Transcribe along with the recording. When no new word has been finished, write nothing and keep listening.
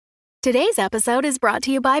Today's episode is brought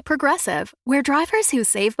to you by Progressive, where drivers who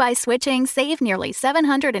save by switching save nearly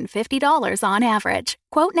 $750 on average.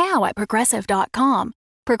 Quote now at Progressive.com.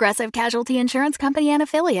 Progressive Casualty Insurance Company and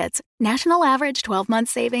Affiliates. National average 12-month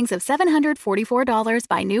savings of $744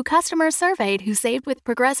 by new customers surveyed who saved with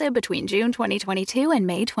Progressive between June 2022 and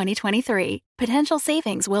May 2023. Potential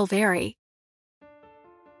savings will vary.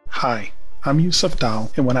 Hi, I'm Yusuf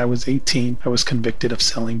Dal, and when I was 18, I was convicted of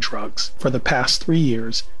selling drugs. For the past 3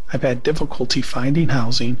 years, I've had difficulty finding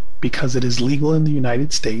housing because it is legal in the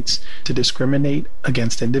United States to discriminate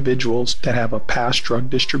against individuals that have a past drug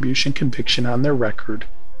distribution conviction on their record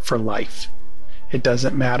for life. It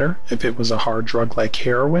doesn't matter if it was a hard drug like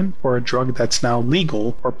heroin or a drug that's now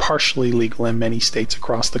legal or partially legal in many states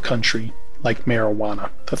across the country, like marijuana.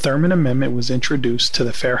 The Thurmond Amendment was introduced to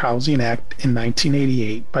the Fair Housing Act in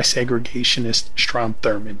 1988 by segregationist Strom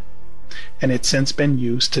Thurmond, and it's since been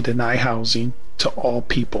used to deny housing to all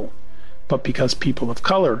people. But because people of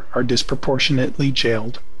color are disproportionately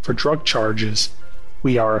jailed for drug charges,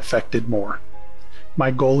 we are affected more. My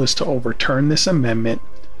goal is to overturn this amendment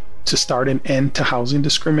to start an end to housing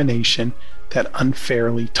discrimination that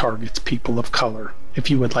unfairly targets people of color. If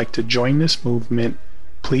you would like to join this movement,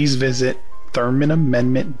 please visit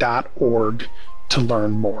ThurmondAmendment.org to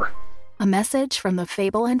learn more. A message from the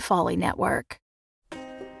Fable and Folly Network.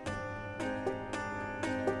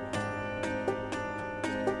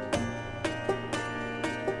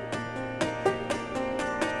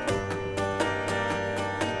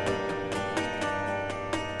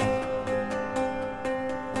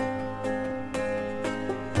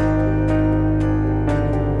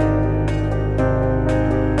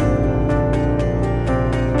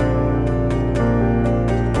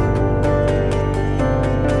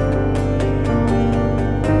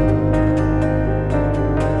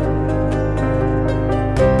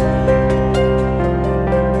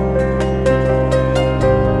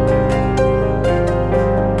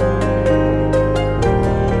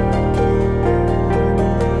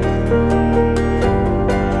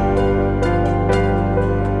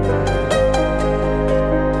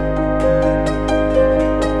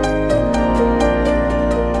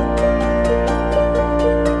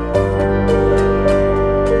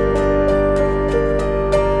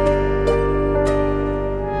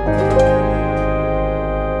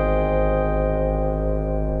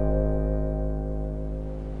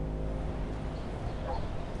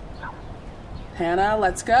 Hannah,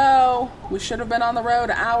 let's go. We should have been on the road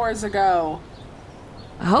hours ago.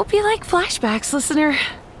 I hope you like flashbacks, listener.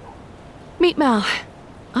 Meet Mel.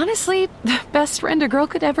 Honestly, the best friend a girl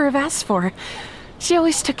could ever have asked for. She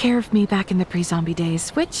always took care of me back in the pre-zombie days,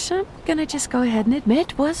 which I'm gonna just go ahead and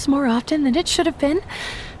admit was more often than it should have been.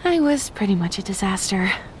 I was pretty much a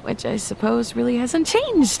disaster, which I suppose really hasn't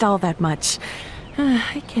changed all that much.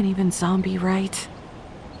 I can't even zombie right.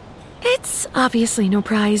 It's obviously no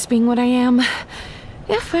prize being what I am.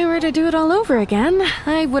 If I were to do it all over again,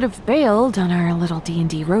 I would have bailed on our little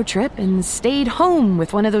D&D road trip and stayed home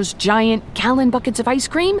with one of those giant gallon buckets of ice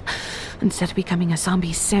cream instead of becoming a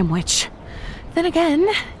zombie sandwich. Then again,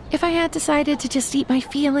 if I had decided to just eat my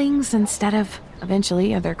feelings instead of,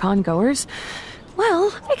 eventually, other congoers,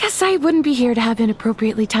 well, I guess I wouldn't be here to have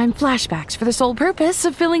inappropriately timed flashbacks for the sole purpose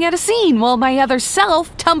of filling out a scene while my other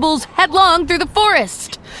self tumbles headlong through the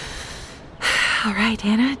forest. All right,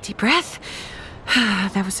 Anna, deep breath.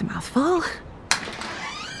 That was a mouthful.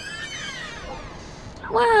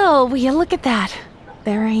 Well, will you look at that?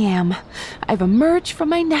 There I am. I've emerged from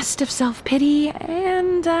my nest of self-pity,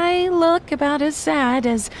 and I look about as sad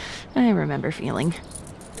as I remember feeling.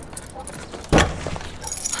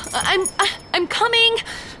 I'm coming.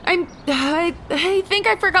 I think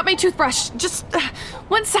I forgot my toothbrush. Just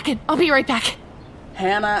 1 second. I'll be right back.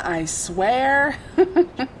 Hannah, I swear.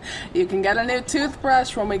 You can get a new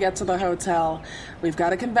toothbrush when we get to the hotel. We've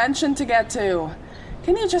got a convention to get to.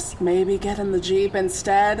 Can you just maybe get in the Jeep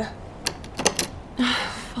instead?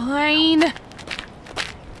 Fine.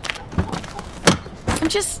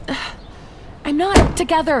 I'm not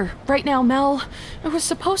together right now, Mel. I was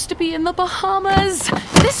supposed to be in the Bahamas.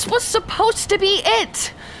 This was supposed to be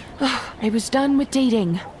it. I was done with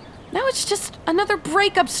dating. Now it's just another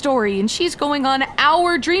breakup story, and she's going on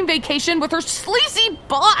our dream vacation with her sleazy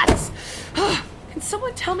boss. Can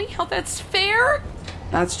someone tell me how that's fair?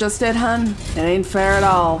 That's just it, hun. It ain't fair at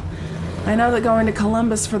all. I know that going to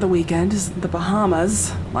Columbus for the weekend isn't the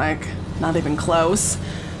Bahamas. Like, not even close.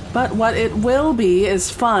 But what it will be is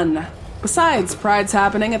fun. Besides, Pride's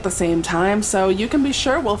happening at the same time, so you can be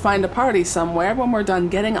sure we'll find a party somewhere when we're done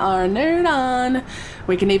getting our nerd on.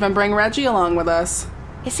 We can even bring Reggie along with us.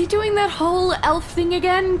 Is he doing that whole elf thing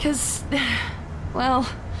again? 'Cause, well,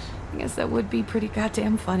 I guess that would be pretty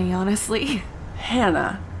goddamn funny, honestly.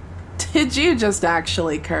 Hannah, did you just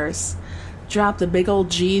actually curse? Drop the big old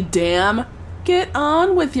G damn? Get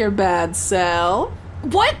on with your bad self.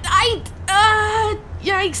 What?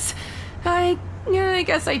 Yikes. I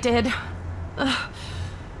guess I did.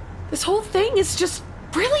 This whole thing is just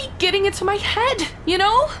really getting into my head, you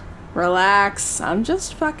know? Relax, I'm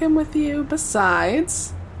just fucking with you.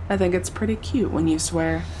 Besides, I think it's pretty cute when you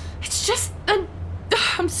swear. It's just,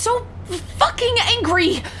 I'm so fucking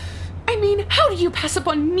angry. I mean, how do you pass up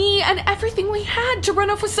on me and everything we had to run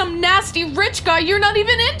off with some nasty rich guy you're not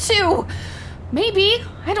even into? Maybe,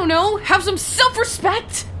 I don't know, have some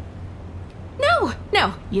self-respect?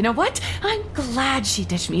 No, you know what? I'm glad she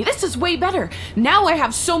ditched me. This is way better. Now I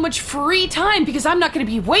have so much free time because I'm not going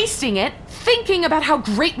to be wasting it thinking about how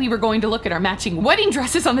great we were going to look at our matching wedding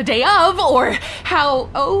dresses on the day of, or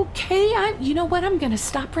how, you know what? I'm going to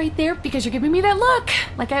stop right there because you're giving me that look.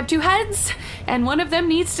 Like I have two heads, and one of them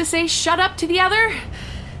needs to say shut up to the other.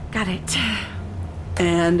 Got it.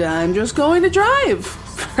 And I'm just going to drive.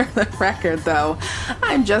 For the record, though,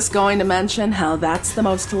 I'm just going to mention how that's the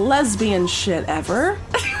most lesbian shit ever.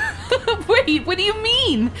 Wait, what do you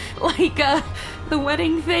mean? Like, the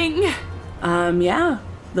wedding thing? Yeah,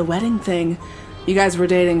 the wedding thing. You guys were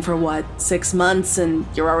dating for, 6 months, and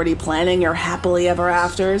you're already planning your happily ever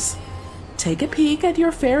afters? Take a peek at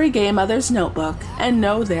your fairy gay mother's notebook and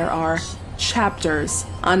know there are chapters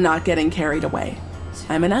on not getting carried away.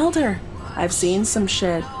 I'm an elder. I've seen some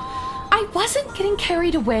shit. I wasn't getting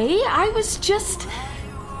carried away. I was just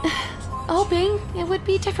hoping it would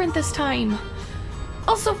be different this time.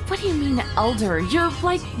 Also, what do you mean, elder? You're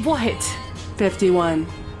like, what? 51.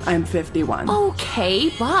 I'm 51.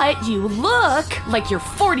 Okay, but you look like you're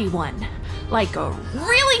 41. Like a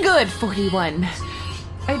really good 41.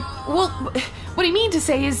 What I mean to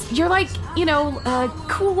say is you're like, a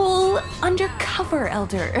cool undercover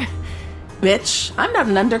elder. Bitch, I'm not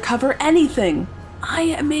an undercover anything. I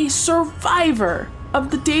am a survivor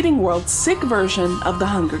of the dating world's sick version of the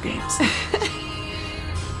Hunger Games.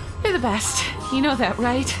 You're the best. You know that,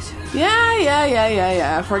 right?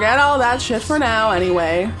 Yeah. Forget all that shit for now,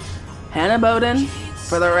 anyway. Hannah Bowden,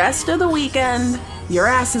 for the rest of the weekend, your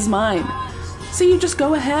ass is mine. So you just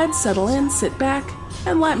go ahead, settle in, sit back,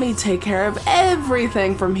 and let me take care of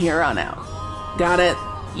everything from here on out. Got it?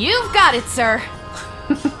 You've got it, sir.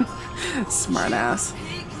 Smart ass.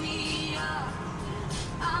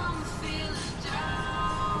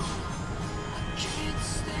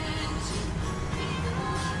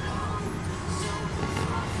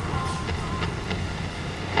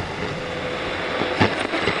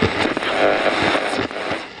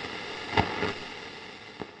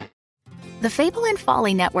 The Fable and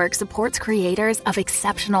Folly Network supports creators of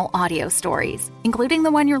exceptional audio stories, including the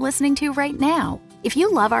one you're listening to right now. If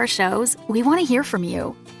you love our shows, we want to hear from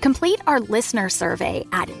you. Complete our listener survey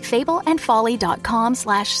at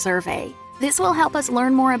fableandfolly.com/survey. This will help us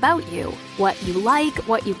learn more about you, what you like,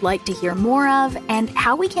 what you'd like to hear more of, and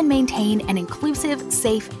how we can maintain an inclusive,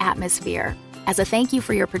 safe atmosphere. As a thank you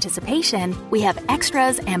for your participation, we have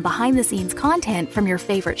extras and behind-the-scenes content from your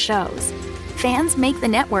favorite shows. Fans make the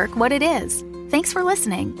network what it is. Thanks for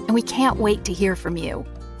listening, and we can't wait to hear from you.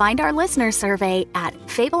 Find our listener survey at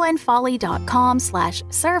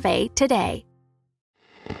fableandfolly.com/survey today.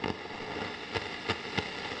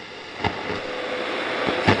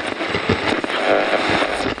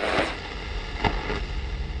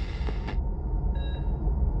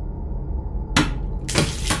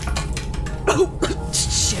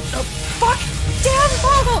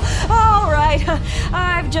 Alright,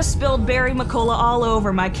 I've just spilled Barry McCullough all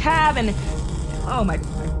over my cab and... my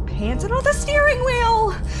pants and on the steering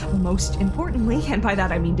wheel! Most importantly, and by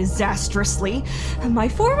that I mean disastrously, my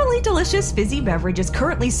formerly delicious fizzy beverage is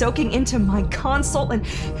currently soaking into my console and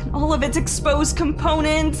all of its exposed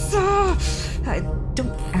components.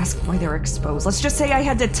 Don't ask why they're exposed. Let's just say I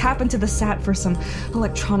had to tap into the SAT for some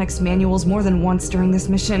electronics manuals more than once during this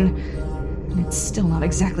mission. And it's still not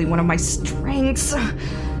exactly one of my strengths.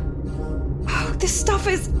 This stuff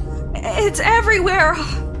it's everywhere.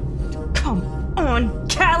 Come on,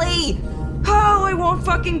 Callie. Oh, I won't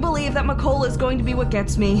fucking believe that McCullough is going to be what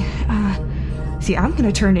gets me. See, I'm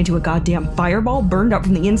gonna turn into a goddamn fireball burned up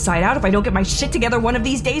from the inside out if I don't get my shit together one of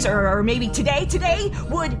these days, or maybe today. Today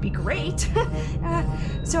would be great.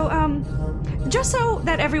 Just so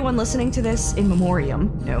that everyone listening to this in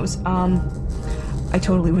memoriam knows, I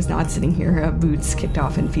totally was not sitting here, boots kicked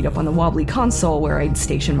off and feet up on the wobbly console where I'd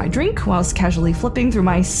station my drink whilst casually flipping through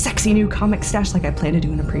my sexy new comic stash like I planned to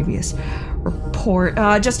do in a previous report.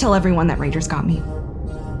 Just tell everyone that Rangers got me.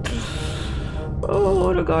 Oh,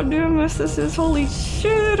 what a goddamn mess this is. Holy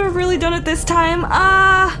shit, I've really done it this time.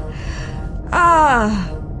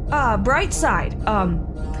 Bright side.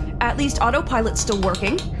 At least autopilot's still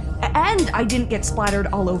working. And I didn't get splattered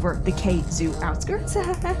all over the K-Zoo outskirts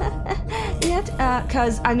yet.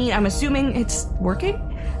 Cause, I'm assuming it's working.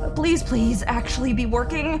 Please, actually be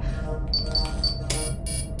working.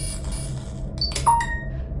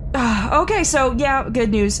 Okay, so yeah, good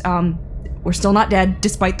news. We're still not dead,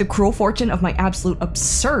 despite the cruel fortune of my absolute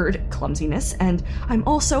absurd clumsiness, and I'm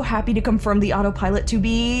also happy to confirm the autopilot to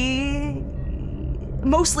be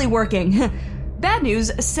mostly working. Bad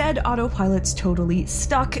news, said autopilot's totally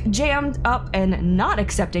stuck, jammed up, and not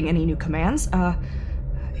accepting any new commands.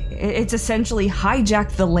 It's essentially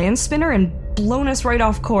hijacked the land spinner and blown us right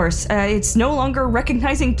off course. It's no longer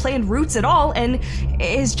recognizing planned routes at all, and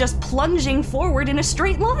is just plunging forward in a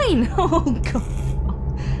straight line. Oh, God.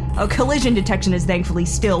 Oh, collision detection is thankfully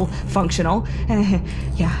still functional.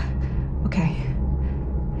 Yeah, okay.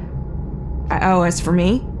 As for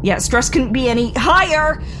me, yeah, stress couldn't be any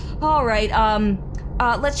higher. All right,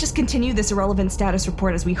 let's just continue this irrelevant status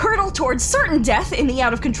report as we hurtle towards certain death in the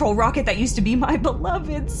out-of-control rocket that used to be my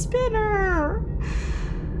beloved spinner.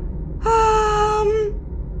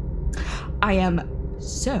 I am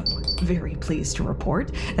so very pleased to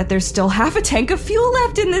report that there's still half a tank of fuel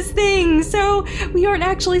left in this thing, so we aren't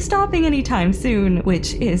actually stopping anytime soon,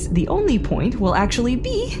 which is the only point we'll actually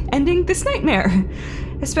be ending this nightmare.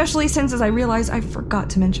 Especially since, as I realize I forgot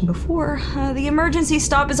to mention before, the emergency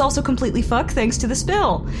stop is also completely fucked thanks to the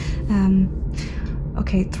spill.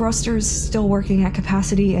 Okay, thrusters still working at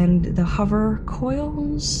capacity, and the hover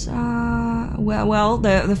coils,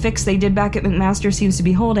 the fix they did back at McMaster seems to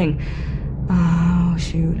be holding. Oh,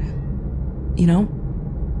 shoot. You know,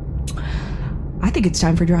 I think it's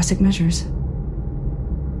time for drastic measures.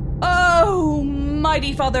 Oh,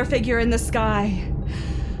 mighty father figure in the sky.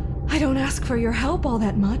 I don't ask for your help all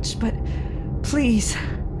that much, but please,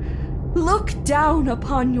 look down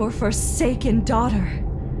upon your forsaken daughter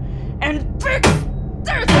and fix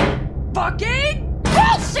this fucking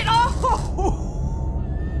bullshit!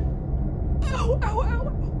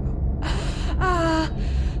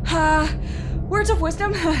 Words of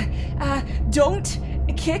wisdom, don't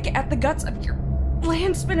kick at the guts of your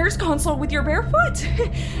land spinner's console with your bare foot.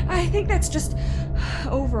 I think that's just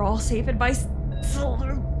overall safe advice.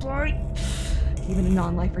 Even in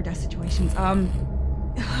non-life or death situations.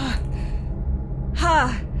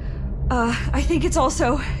 I think it's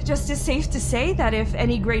also just as safe to say that if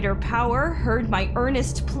any greater power heard my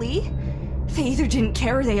earnest plea, they either didn't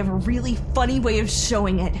care or they have a really funny way of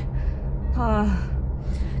showing it.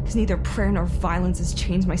 Because neither prayer nor violence has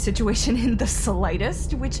changed my situation in the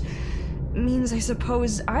slightest, which means I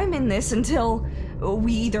suppose I'm in this until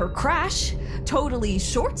we either crash, totally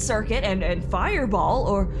short circuit and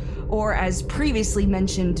fireball, or as previously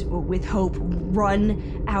mentioned with hope,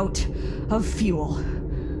 run out of fuel.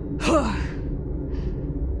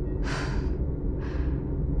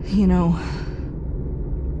 You know,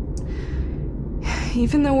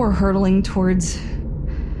 even though we're hurtling towards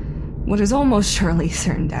what is almost surely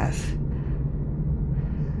certain death,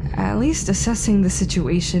 at least assessing the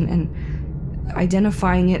situation and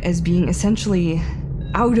identifying it as being essentially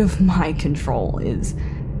out of my control is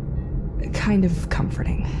kind of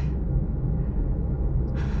comforting.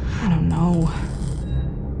 I don't know.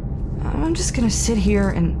 I'm just gonna sit here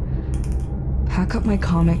and pack up my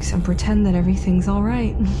comics and pretend that everything's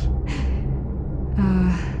alright.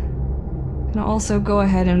 And I'll also go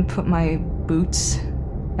ahead and put my boots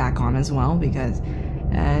back on as well, because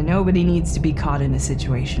nobody needs to be caught in a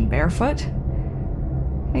situation barefoot.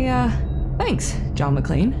 Hey, thanks, John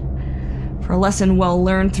McClane, for a lesson well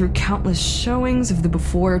learned through countless showings of the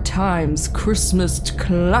before times Christmas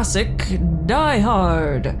classic Die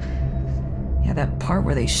Hard. Yeah, that part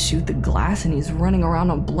where they shoot the glass and he's running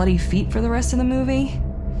around on bloody feet for the rest of the movie?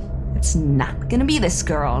 It's not gonna be this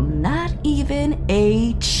girl, not even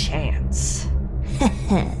a chance.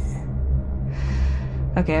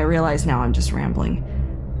 Okay, I realize now I'm just rambling.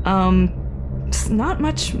 Not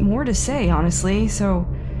much more to say, honestly, so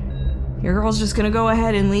your girl's just gonna go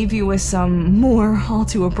ahead and leave you with some more all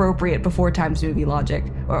too appropriate before times movie logic,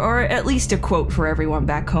 or at least a quote for everyone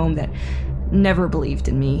back home that never believed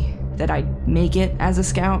in me, that I'd make it as a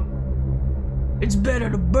scout. It's better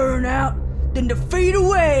to burn out than to fade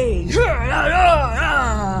away!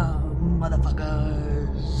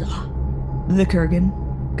 Motherfuckers. The Kurgan,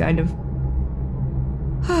 kind of.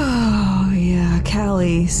 Oh, yeah,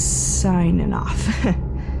 Callie signing off.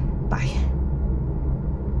 Bye.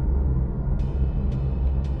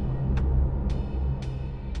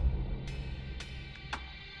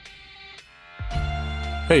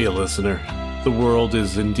 Hey, listener. The world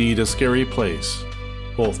is indeed a scary place,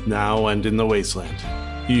 both now and in the wasteland.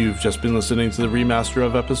 You've just been listening to the remaster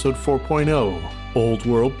of episode 4.0, Old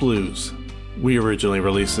World Blues. We originally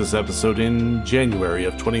released this episode in January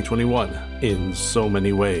of 2021, in so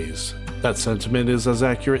many ways. That sentiment is as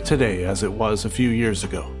accurate today as it was a few years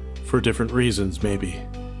ago. For different reasons, maybe,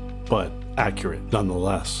 but accurate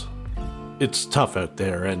nonetheless. It's tough out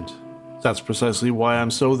there, and that's precisely why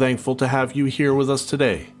I'm so thankful to have you here with us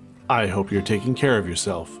today. I hope you're taking care of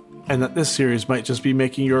yourself, and that this series might just be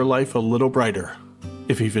making your life a little brighter,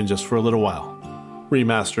 if even just for a little while.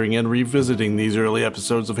 Remastering and revisiting these early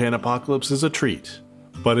episodes of Hanapocalypse is a treat,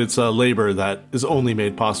 but it's a labor that is only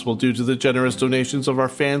made possible due to the generous donations of our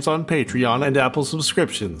fans on Patreon and Apple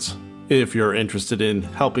subscriptions. If you're interested in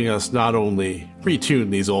helping us not only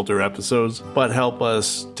retune these older episodes, but help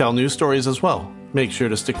us tell new stories as well, make sure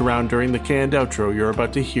to stick around during the canned outro you're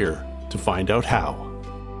about to hear to find out how.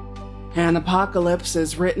 Hanapocalypse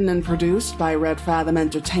is written and produced by Red Fathom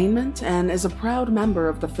Entertainment and is a proud member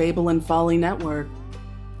of the Fable and Folly Network.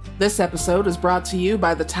 This episode is brought to you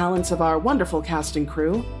by the talents of our wonderful casting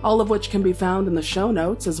crew, all of which can be found in the show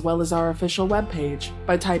notes as well as our official webpage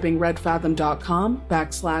by typing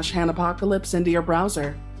redfathom.com/Hanapocalypse into your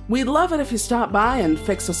browser. We'd love it if you stop by and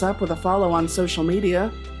fix us up with a follow on social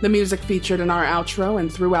media. The music featured in our outro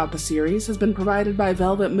and throughout the series has been provided by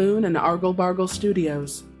Velvet Moon and Argle Bargle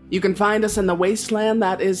Studios. You can find us in the wasteland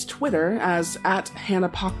that is Twitter as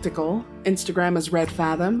 @Hanapoctical, Instagram as Red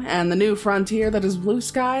Fathom, and the new frontier that is Blue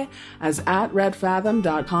Sky as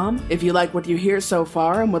 @redfathom.com. If you like what you hear so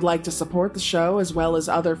far and would like to support the show as well as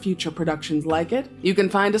other future productions like it, you can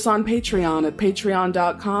find us on Patreon at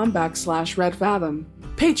patreon.com/redfathom.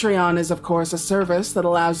 Patreon is, of course, a service that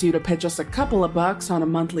allows you to pitch us a couple of bucks on a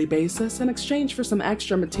monthly basis in exchange for some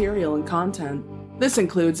extra material and content. This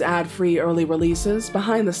includes ad-free early releases,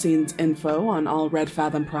 behind-the-scenes info on all Red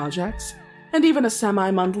Fathom projects, and even a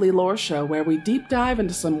semi-monthly lore show where we deep dive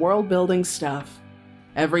into some world-building stuff.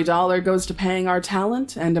 Every dollar goes to paying our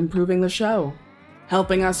talent and improving the show,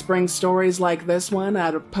 helping us bring stories like this one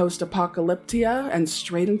out of post-apocalyptia and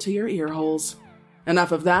straight into your ear holes.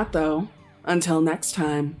 Enough of that, though. Until next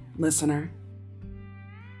time, listener.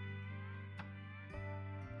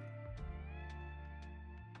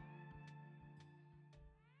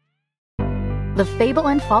 The Fable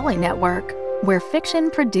and Folly Network, where fiction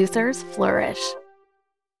producers flourish.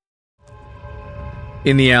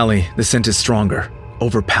 In the alley, the scent is stronger,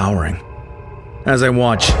 overpowering. As I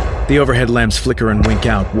watch, the overhead lamps flicker and wink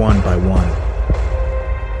out one by one.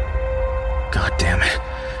 God damn it.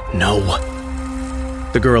 No.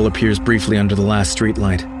 The girl appears briefly under the last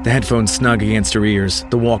streetlight, the headphones snug against her ears,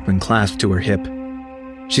 the Walkman clasped to her hip.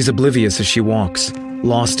 She's oblivious as she walks,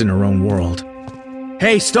 lost in her own world.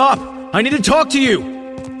 Hey, stop! I need to talk to you!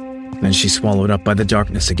 Then she's swallowed up by the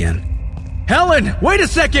darkness again. Helen, wait a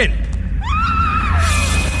second!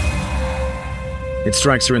 It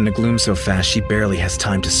strikes her in the gloom so fast she barely has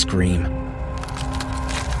time to scream.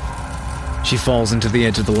 She falls into the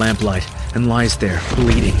edge of the lamplight and lies there,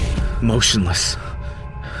 bleeding, motionless.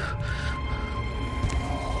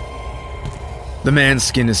 The man's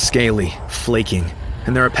skin is scaly, flaking,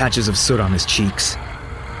 and there are patches of soot on his cheeks.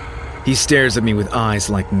 He stares at me with eyes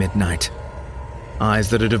like midnight. Eyes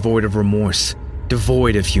that are devoid of remorse,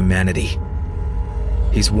 devoid of humanity.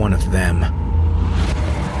 He's one of them.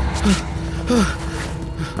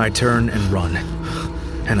 I turn and run,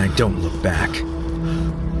 and I don't look back.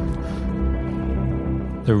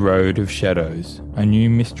 The Road of Shadows, a new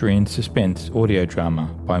mystery and suspense audio drama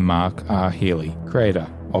by Mark R. Healy, creator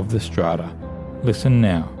of The Strata. Listen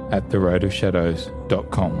now at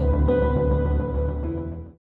theroadofshadows.com.